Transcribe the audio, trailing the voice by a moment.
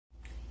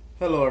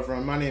Hello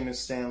everyone, my name is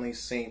Stanley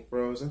St.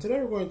 Rose, and today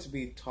we're going to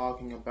be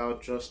talking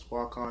about Just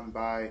Walk On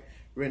By,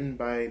 written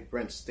by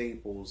Brent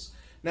Staples.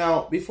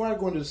 Now, before I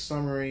go into the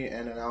summary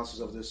and analysis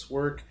of this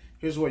work,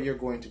 here's what you're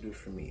going to do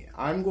for me.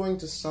 I'm going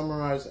to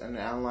summarize and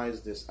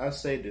analyze this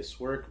essay,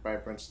 this work by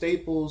Brent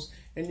Staples,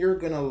 and you're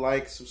going to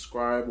like,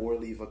 subscribe, or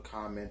leave a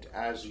comment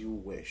as you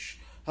wish.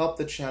 Help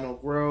the channel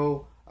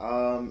grow,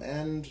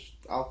 and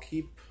I'll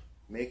keep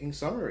making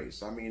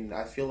summaries.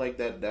 I feel like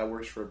that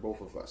works for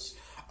both of us.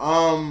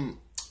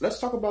 Let's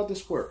talk about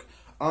this work.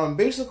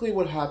 Basically,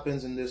 what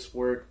happens in this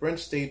work, Brent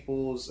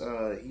Staples,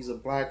 he's a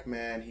black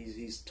man.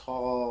 He's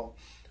tall,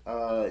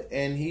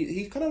 and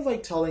he's kind of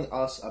like telling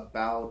us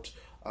about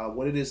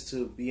what it is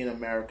to be in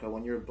America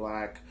when you're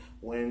black.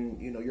 When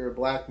you're a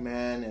black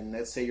man, and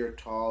let's say you're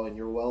tall and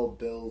you're well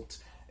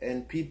built,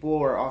 and people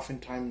are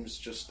oftentimes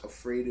just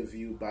afraid of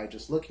you by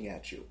just looking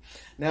at you.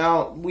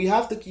 Now, we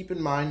have to keep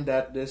in mind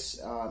that this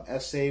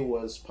essay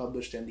was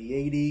published in the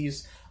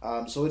 80s,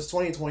 so it's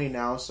 2020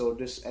 now, so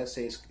this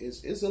essay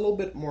is a little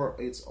bit more,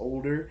 it's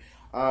older.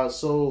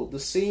 So the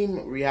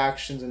same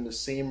reactions and the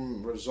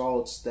same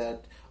results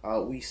that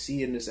we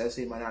see in this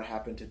essay might not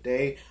happen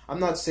today. I'm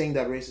not saying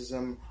that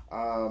racism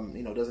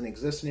doesn't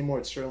exist anymore.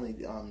 It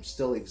certainly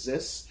still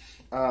exists.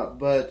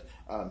 But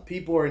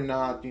people are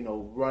not,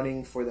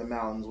 running for the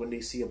mountains when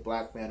they see a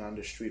black man on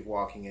the street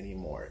walking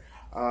anymore.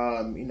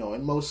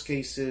 In most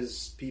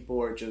cases,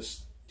 people are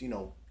just,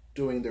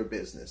 doing their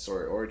business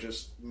or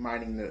just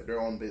minding their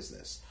own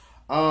business.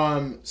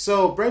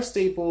 So Brent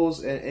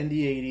Staples in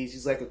the 80s,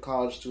 he's like a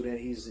college student.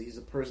 He's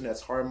a person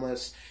that's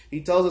harmless.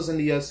 He tells us in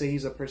the essay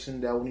he's a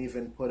person that won't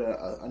even put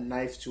a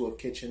knife to a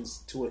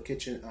chicken's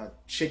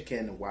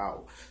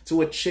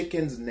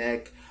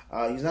neck.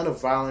 He's not a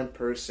violent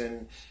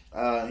person.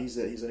 He's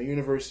a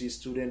university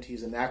student.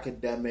 He's an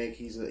academic.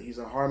 He's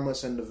a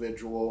harmless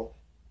individual.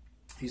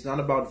 He's not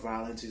about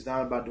violence. He's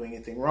not about doing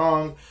anything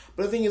wrong.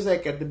 But the thing is,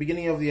 like, at the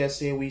beginning of the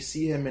essay, we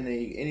see him in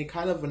a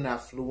kind of an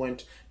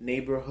affluent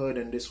neighborhood,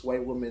 and this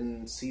white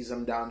woman sees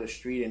him down the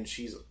street, and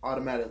she's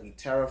automatically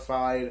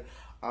terrified,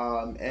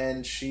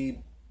 and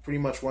she pretty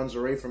much runs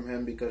away from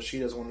him because she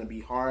doesn't want to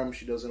be harmed.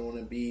 She doesn't want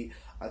to be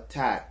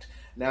attacked.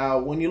 Now,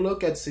 when you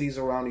look at cities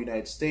around the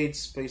United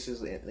States,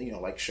 places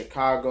like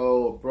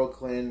Chicago,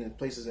 Brooklyn, and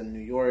places in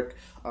New York,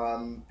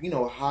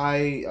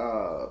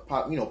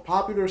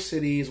 popular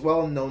cities,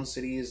 well-known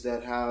cities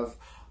that have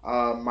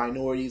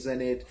minorities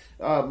in it.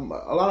 A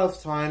lot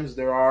of times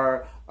there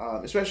are,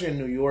 especially in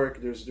New York,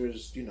 there's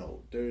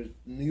New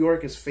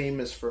York is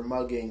famous for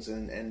muggings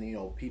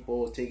and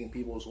people taking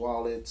people's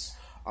wallets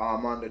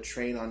on the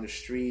train, on the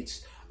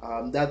streets.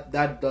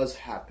 That does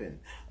happen,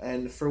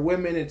 and for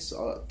women it's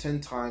 10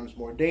 times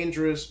more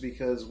dangerous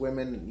because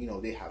women,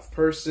 they have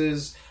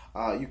purses.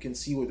 You can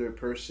see where their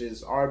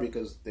purses are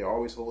because they're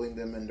always holding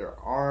them in their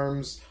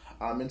arms,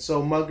 and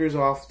so muggers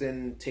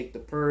often take the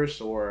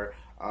purse or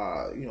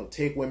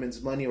take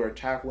women's money or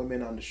attack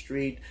women on the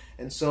street.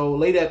 And so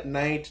late at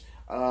night,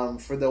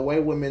 for the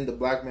white woman, the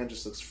black man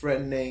just looks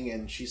threatening,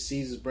 and she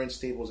sees Brent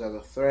Staples as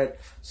a threat,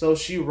 so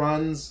she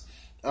runs.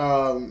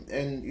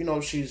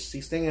 And she's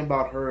thinking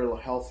about her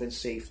health and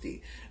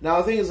safety. Now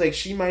the thing is, like,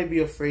 she might be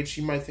afraid.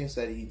 She might think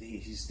that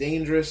he's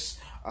dangerous.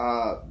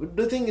 But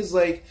the thing is,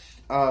 like,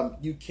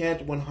 you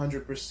can't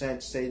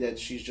 100% say that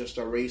she's just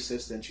a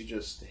racist and she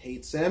just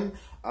hates him.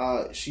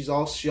 She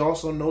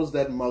also knows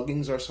that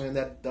muggings are something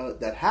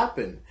that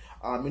happen.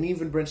 And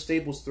even Brent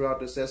Staples, throughout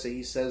this essay,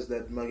 he says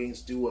that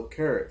muggings do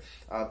occur.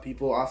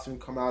 People often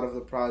come out of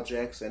the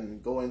projects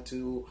and go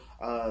into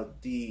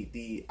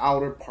the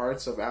outer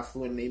parts of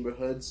affluent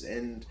neighborhoods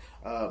and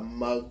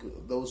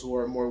mug those who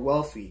are more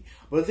wealthy.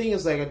 But the thing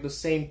is, like, at the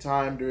same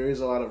time, there is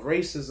a lot of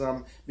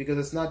racism because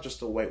it's not just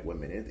the white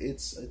women.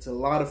 It's a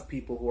lot of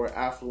people who are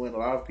affluent, a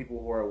lot of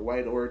people who are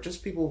white, or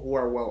just people who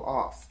are well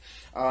off.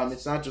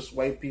 It's not just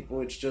white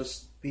people. It's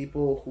just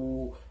people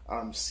who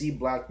see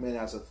black men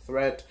as a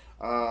threat.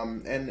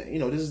 And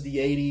this is the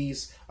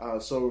 80s,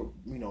 so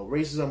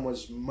racism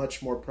was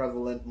much more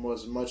prevalent,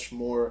 was much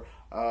more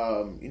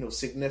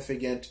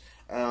significant,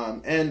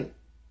 and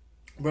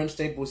Brent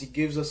Staples, he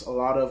gives us a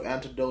lot of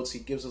anecdotes. He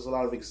gives us a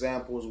lot of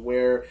examples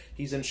where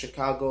he's in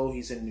Chicago,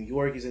 he's in New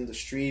York, he's in the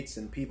streets,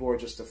 and people are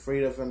just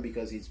afraid of him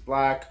because he's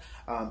black.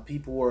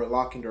 People are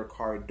locking their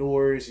car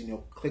doors,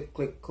 click,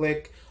 click,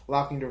 click,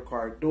 locking their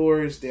car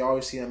doors. They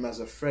always see him as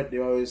a threat. They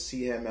always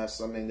see him as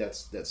something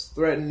that's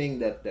threatening,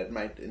 that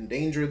might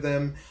endanger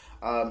them.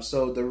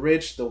 So the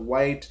rich, the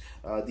white,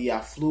 the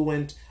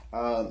affluent,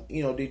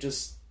 they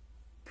just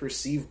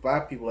perceive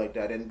black people like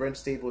that. And Brent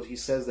Staples, he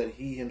says that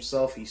he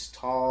himself, he's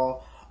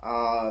tall,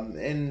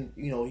 and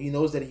he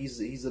knows that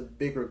he's a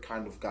bigger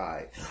kind of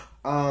guy,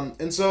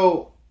 and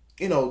so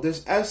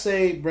this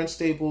essay, Brent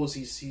Staples,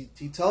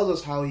 he tells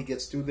us how he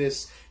gets through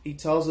this. He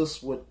tells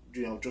us what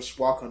just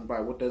walk on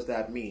by. What does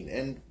that mean?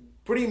 And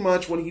pretty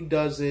much what he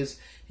does is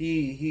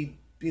he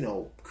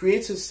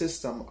creates a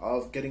system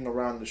of getting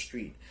around the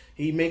street.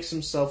 he makes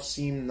himself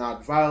seem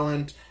not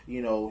violent.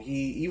 You know,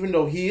 even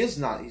though he's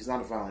not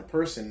a violent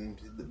person.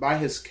 By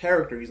his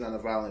character, he's not a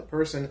violent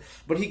person,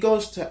 but he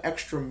goes to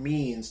extra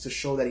means to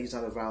show that he's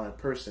not a violent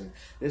person.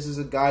 This is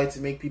a guy to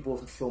make people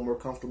feel more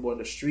comfortable in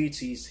the streets.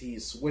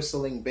 He's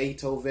whistling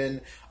Beethoven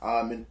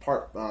in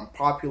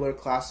popular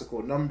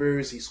classical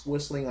numbers. He's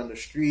whistling on the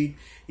street.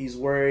 He's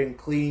wearing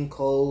clean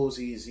clothes.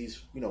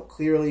 He's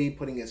clearly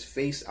putting his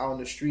face out on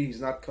the street.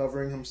 He's not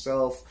covering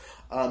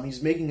himself.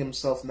 He's making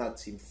himself not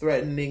seem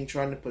threatening,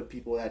 trying to put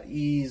people at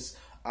ease.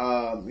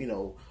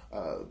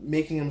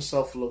 Making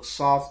himself look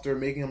softer,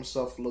 making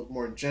himself look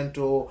more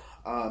gentle,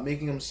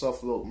 making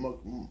himself look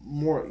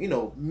more,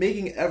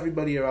 making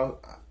everybody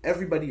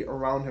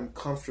around him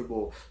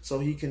comfortable, so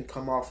he can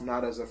come off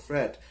not as a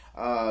threat.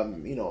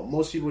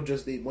 Most people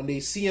when they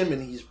see him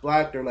and he's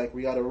black, they're like,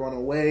 we gotta run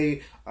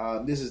away.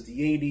 This is the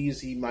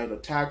 80s. He might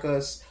attack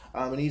us.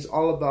 And he's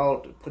all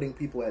about putting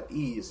people at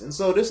ease. And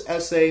so this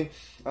essay,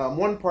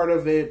 one part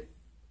of it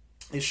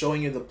is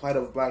showing you the plight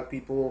of black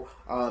people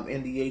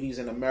in the 80s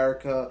in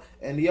America,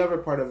 and the other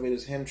part of it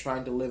is him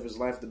trying to live his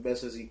life the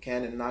best as he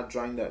can and not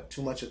drawing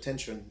too much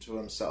attention to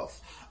himself.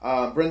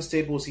 Brent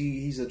Staples,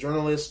 he's a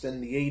journalist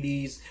in the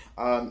 80s,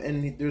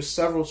 and there's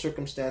several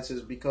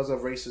circumstances because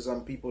of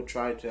racism. People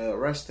try to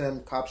arrest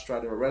him, cops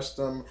try to arrest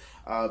him,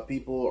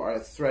 people are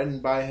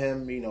threatened by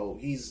him.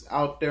 He's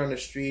out there on the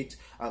street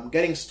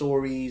getting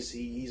stories.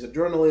 He's a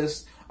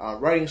journalist.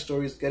 Writing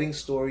stories, getting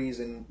stories,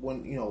 and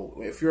when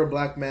if you're a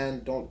black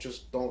man, don't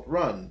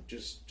run,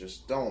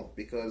 just don't,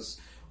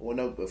 because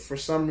for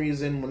some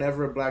reason,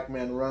 whenever a black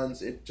man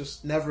runs, it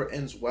just never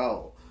ends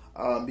well.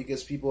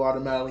 Because people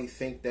automatically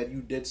think that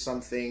you did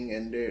something,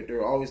 and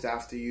they're always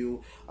after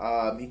you.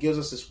 He gives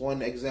us this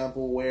one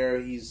example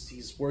where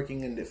he's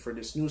working for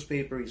this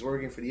newspaper. He's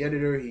working for the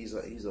editor.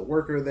 He's a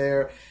worker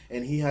there,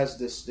 and he has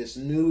this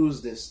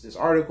news, this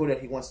article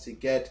that he wants to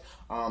get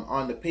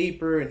on the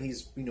paper, and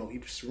he's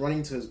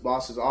running to his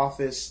boss's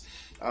office.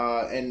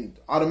 And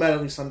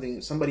automatically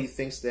somebody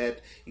thinks that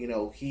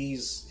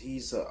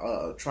he's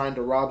trying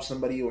to rob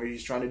somebody, or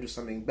he's trying to do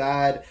something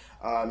bad,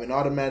 and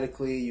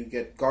automatically you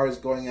get guards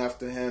going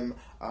after him,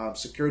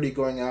 security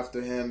going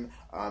after him,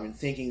 and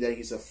thinking that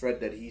he's a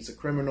threat, that he's a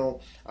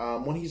criminal,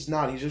 when he's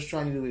not. He's just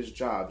trying to do his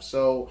job.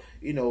 So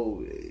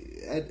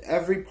at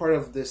every part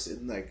of this,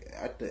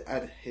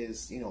 at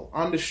his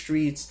on the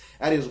streets,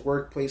 at his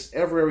workplace,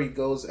 everywhere he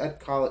goes,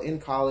 in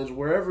college,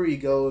 wherever he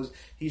goes,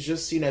 he's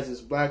just seen as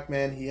this black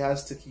man. He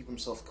has to keep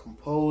himself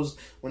composed.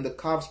 When the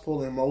cops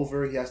pull him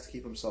over, he has to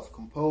keep himself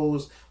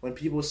composed. When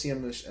people see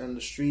him in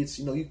the streets,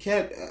 you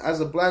can't,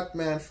 as a black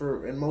man,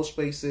 in most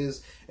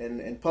places,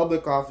 in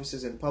public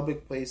offices, in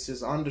public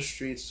places, on the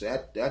streets,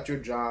 at your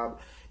job,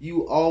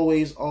 you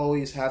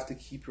always have to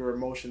keep your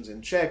emotions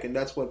in check. And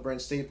that's what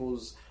Brent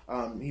Staples,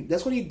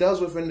 that's what he does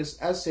within this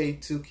essay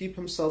to keep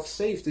himself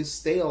safe, to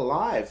stay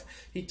alive.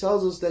 He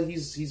tells us that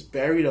he's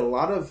buried a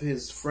lot of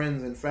his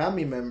friends and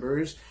family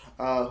members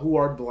who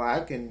are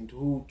black and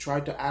who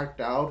tried to act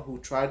out, who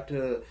tried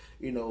to,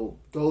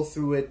 go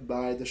through it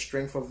by the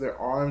strength of their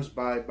arms,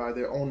 by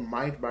their own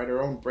might, by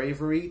their own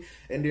bravery,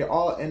 and they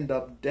all end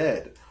up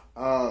dead.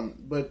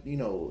 But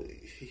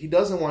he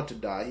doesn't want to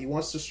die. He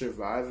wants to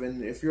survive.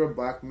 And if you're a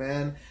black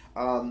man,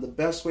 the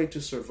best way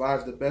to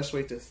survive, the best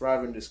way to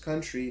thrive in this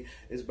country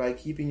is by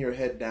keeping your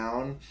head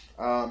down.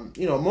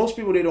 Most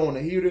people, they don't want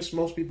to hear this.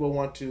 Most people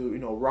want to,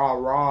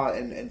 rah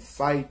and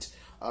fight.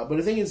 But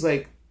the thing is,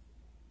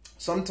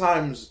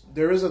 sometimes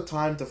there is a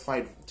time to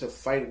fight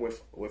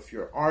with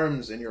your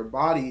arms and your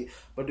body,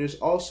 but there's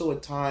also a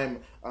time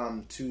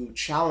to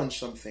challenge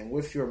something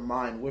with your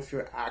mind, with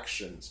your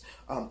actions,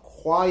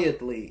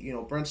 quietly.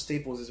 Brent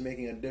Staples is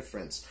making a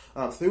difference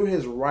through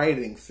his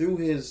writing, through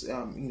his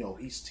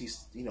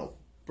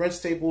Brent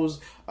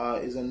Staples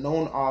is a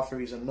known author.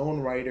 He's a known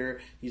writer.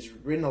 He's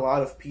written a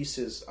lot of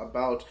pieces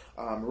about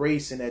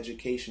race and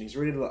education. He's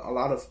written a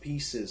lot of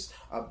pieces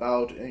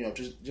about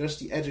just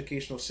the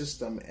educational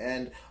system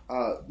and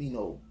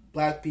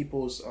black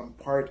people's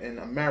part in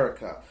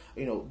America.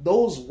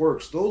 Those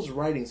works, those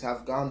writings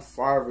have gone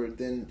farther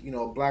than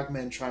a black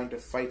man trying to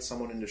fight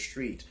someone in the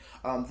street.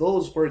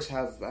 Those words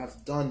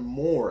have done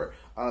more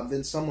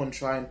than someone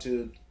trying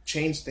to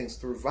change things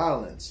through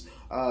violence.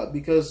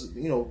 Because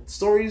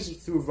stories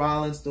through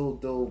violence,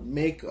 they'll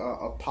make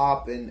a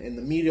pop in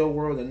the media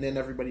world, and then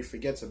everybody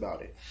forgets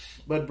about it.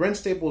 But Brent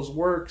Staples'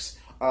 works,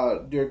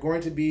 they're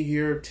going to be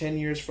here 10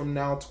 years from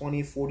now,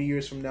 20, 40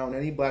 years from now, and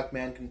any black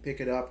man can pick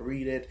it up,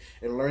 read it,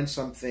 and learn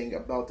something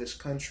about this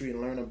country and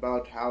learn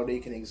about how they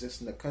can exist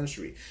in the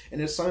country.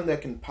 And it's something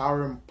that can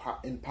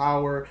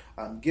empower,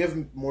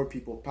 give more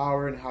people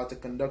power and how to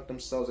conduct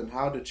themselves and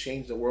how to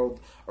change the world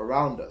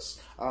around us.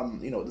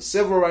 The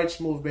civil rights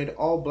movement,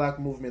 all black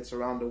movements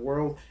around the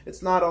world,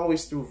 it's not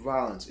always through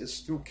violence. It's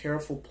through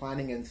careful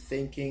planning and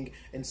thinking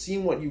and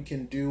seeing what you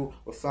can do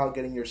without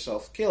getting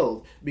yourself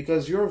killed,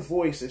 because your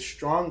voice is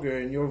stronger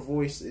and your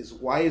voice is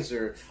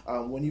wiser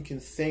when you can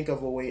think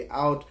of a way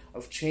out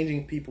of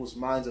changing people's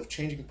minds, of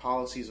changing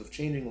policies, of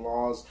changing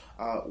laws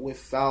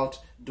without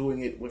doing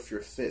it with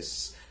your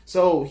fists.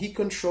 So he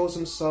controls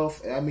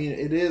himself. I mean,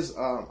 it is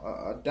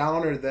a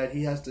downer that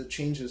he has to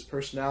change his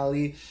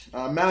personality.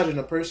 Imagine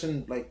a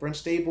person like Brent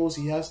Staples.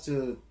 He has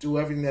to do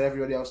everything that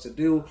everybody else to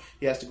do.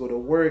 He has to go to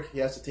work. He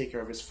has to take care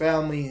of his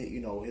family,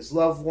 his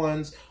loved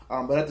ones.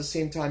 But at the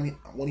same time,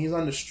 when he's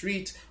on the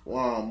street,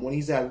 when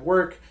he's at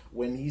work,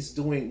 when he's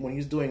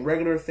doing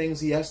regular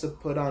things, he has to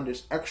put on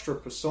this extra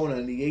persona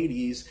in the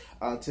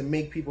 80s to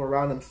make people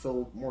around him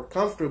feel more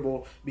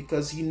comfortable,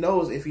 because he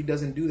knows if he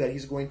doesn't do that,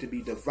 he's going to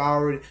be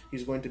devoured,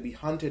 he's going to be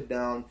hunted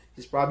down,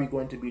 he's probably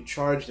going to be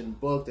charged and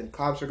booked, and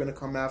cops are going to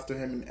come after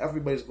him, and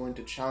everybody's going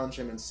to challenge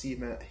him and see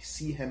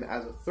him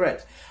as a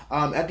threat.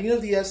 At the end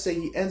of the essay,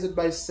 he ends it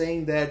by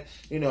saying that,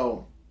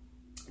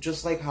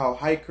 just like how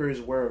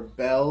hikers wear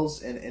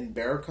bells in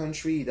bear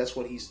country, that's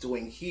what he's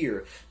doing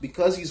here.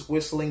 Because he's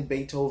whistling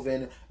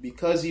Beethoven,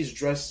 because he's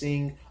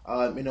dressing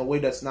in a way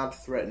that's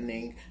not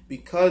threatening,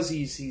 because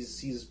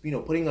he's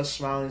putting a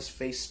smile on his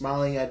face,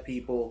 smiling at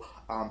people,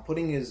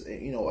 putting his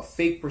a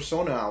fake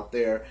persona out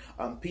there.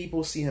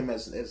 People see him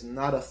as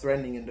not a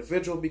threatening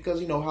individual,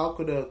 because how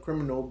could a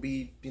criminal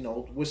be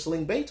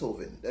whistling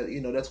Beethoven?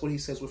 That's what he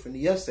says within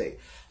the essay.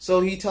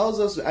 So he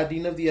tells us at the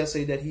end of the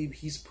essay that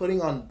he's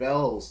putting on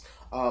bells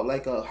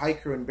like a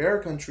hiker in bear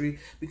country,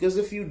 because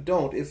if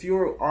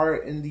you are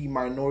in the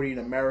minority in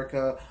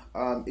America,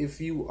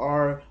 if you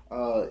are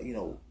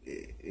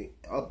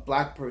a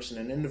black person,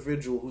 an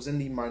individual who's in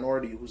the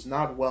minority, who's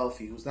not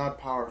wealthy, who's not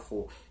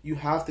powerful, you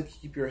have to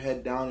keep your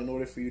head down in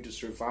order for you to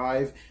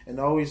survive, and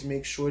always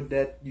make sure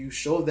that you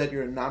show that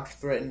you're not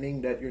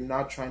threatening, that you're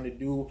not trying to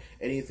do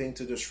anything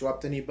to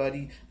disrupt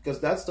anybody, because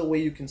that's the way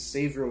you can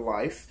save your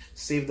life,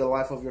 save the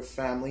life of your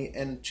family,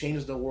 and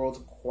change the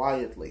world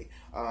quietly.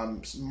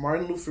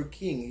 Martin Luther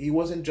King, he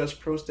wasn't just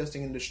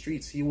protesting in the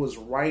streets, he was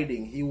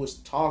writing, he was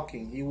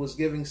talking, he was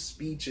giving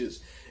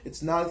speeches.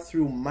 It's not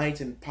through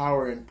might and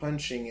power and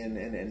punching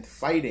and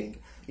fighting.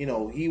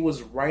 He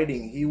was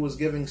writing, he was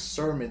giving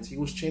sermons, he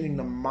was changing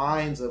the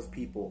minds of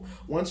people.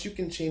 Once you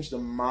can change the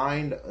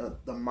minds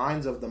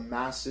of the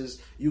masses,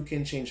 you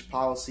can change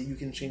policy, you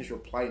can change your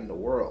plight in the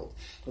world.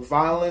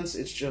 Violence,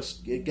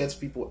 it gets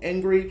people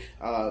angry,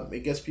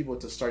 it gets people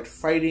to start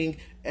fighting,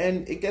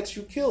 and it gets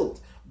you killed.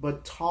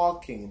 But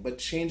talking, but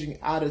changing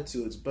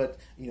attitudes, but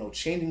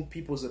changing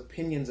people's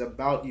opinions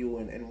about you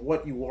and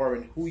what you are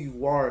and who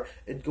you are,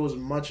 it goes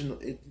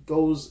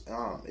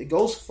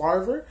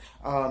farther,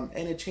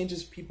 and it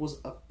changes people's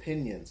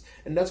opinions.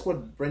 And that's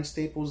what Brent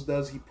Staples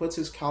does. He puts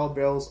his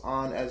cowbells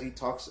on as he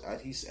talks,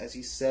 as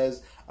he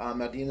says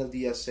at the end of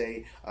the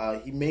essay.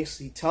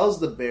 He tells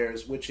the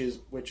bears, which is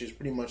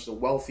pretty much the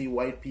wealthy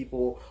white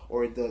people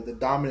or the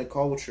dominant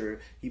culture.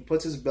 He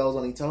puts his bells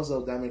on. He tells the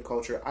dominant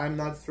culture, "I'm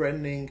not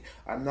threatening.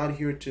 I'm not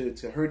here to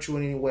hurt you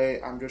in any way.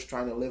 I'm just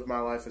trying to live my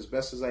life as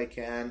best as I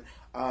can."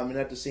 And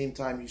at the same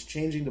time, he's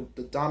changing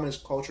the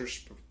dominant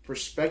culture's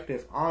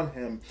perspective on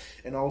him,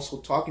 and also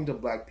talking to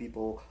black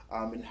people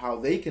and how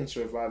they can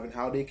survive and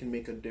how they can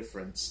make a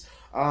difference.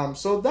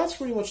 So that's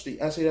pretty much the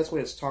essay. That's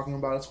what it's talking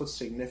about. That's what's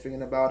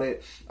significant about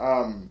it.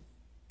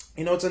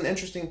 It's an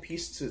interesting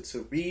piece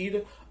to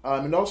read.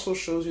 It also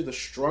shows you the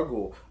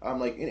struggle.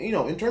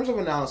 In terms of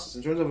analysis,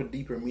 in terms of a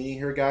deeper meaning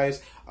here,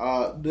 guys,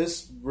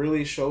 this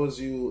really shows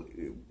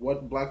you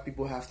what black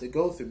people have to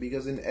go through.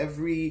 Because in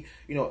every,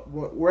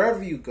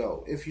 wherever you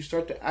go, if you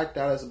start to act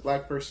out as a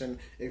black person,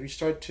 if you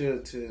start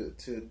to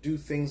do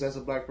things as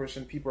a black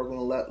person, people are going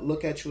to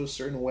look at you a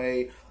certain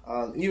way.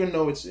 Even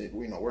though it's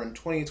we're in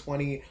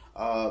 2020,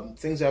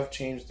 things have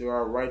changed. There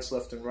are rights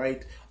left and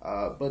right,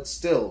 but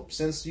still,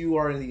 since you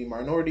are in the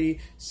minority,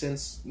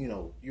 since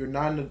you're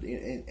not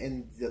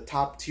in the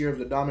top tier of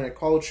the dominant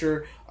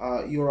culture,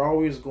 you're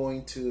always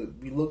going to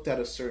be looked at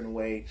a certain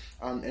way,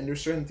 and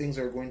there's certain things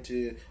that are going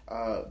to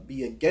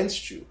be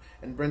against you.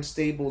 And Brent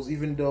Staples,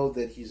 even though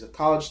that he's a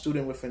college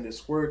student within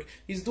this work,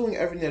 he's doing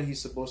everything that he's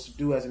supposed to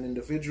do as an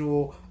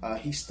individual.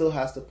 He still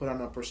has to put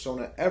on a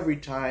persona every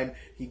time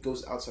he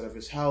goes outside of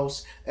his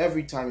house,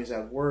 every time he's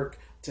at work,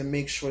 to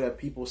make sure that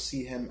people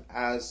see him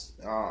as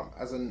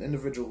an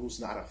individual who's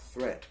not a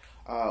threat.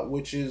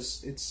 Which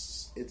is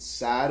it's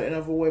sad in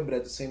a way, but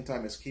at the same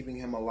time it's keeping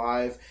him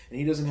alive, and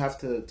he doesn't have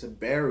to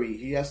bury.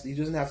 He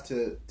doesn't have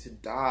to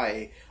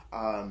die,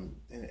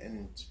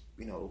 and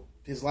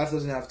his life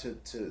doesn't have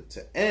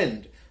to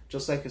end,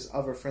 just like his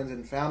other friends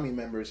and family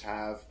members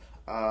have.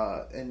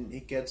 And he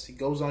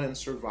goes on and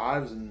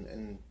survives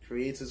and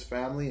creates his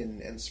family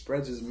and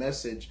spreads his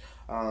message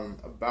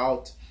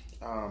about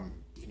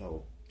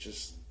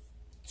just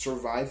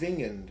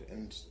surviving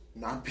and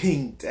not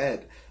being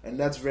dead, and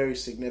that's very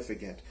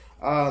significant.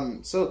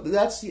 So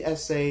that's the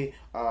essay,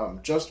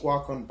 Just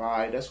Walk On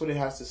By. That's what it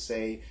has to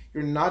say.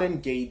 You're not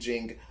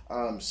engaging.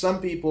 Some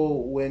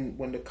people,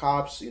 when the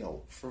cops,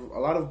 for a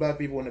lot of black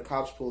people, when the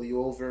cops pull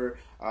you over,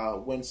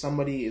 when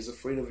somebody is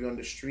afraid of you on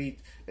the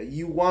street,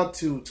 you want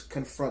to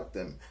confront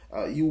them.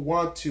 You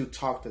want to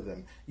talk to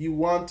them. You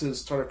want to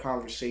start a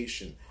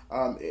conversation.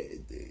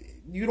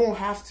 You don't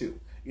have to.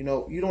 You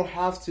know, you don't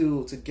have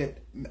to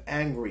get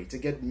angry, to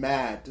get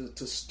mad,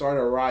 to start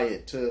a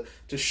riot,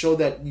 to show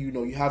that, you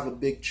know, you have a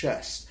big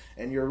chest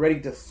and you're ready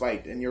to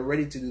fight and you're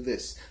ready to do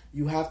this.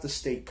 You have to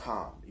stay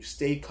calm. You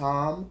stay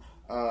calm.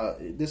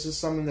 This is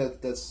something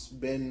that's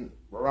been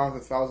around for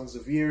thousands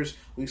of years.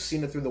 We've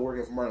seen it through the work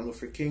of Martin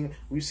Luther King.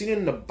 We've seen it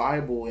in the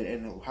Bible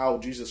and how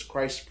Jesus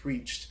Christ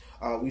preached.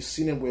 We've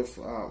seen it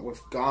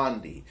with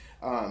Gandhi.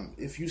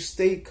 If you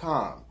stay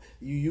calm,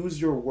 you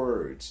use your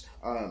words.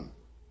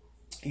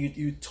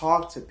 You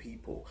talk to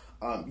people.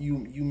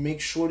 You make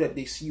sure that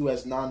they see you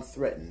as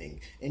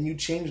non-threatening, and you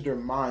change their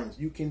minds.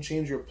 You can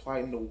change your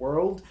plight in the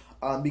world.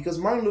 Because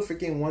Martin Luther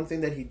King, one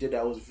thing that he did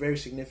that was very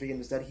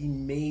significant is that he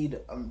made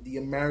the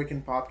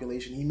American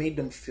population, he made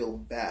them feel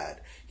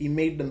bad. He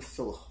made them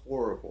feel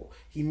horrible.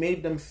 He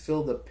made them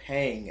feel the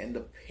pang and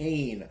the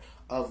pain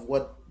of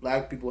what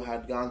black people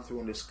had gone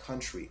through in this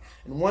country.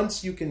 And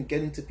once you can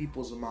get into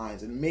people's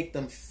minds and make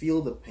them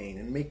feel the pain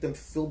and make them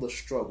feel the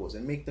struggles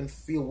and make them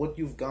feel what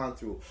you've gone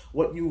through,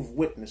 what you've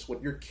witnessed,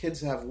 what your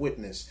kids have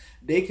witnessed,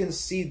 they can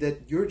see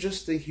that you're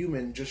just a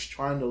human just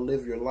trying to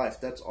live your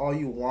life. That's all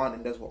you want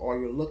and that's what all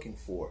you're looking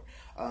for.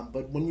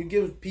 But when you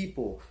give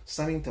people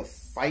something to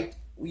fight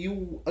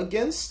you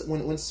against,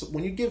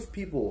 when you give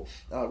people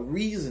a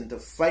reason to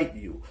fight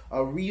you,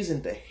 a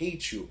reason to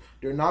hate you,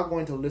 they're not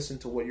going to listen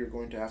to what you're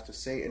going to have to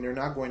say, and they're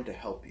not going to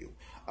help you.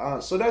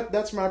 So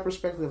that's my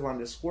perspective on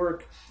this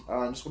work.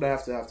 Just what I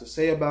have to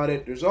say about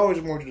it. There's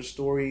always more to the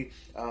story.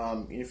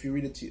 If you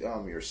read it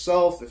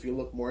yourself, if you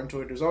look more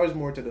into it, there's always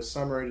more to the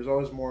summary. There's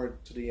always more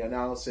to the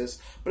analysis.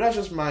 But that's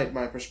just my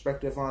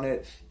perspective on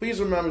it.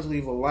 Please remember to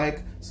leave a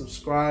like,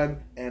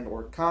 subscribe, and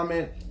or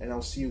comment, and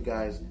I'll see you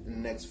guys in the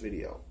next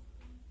video.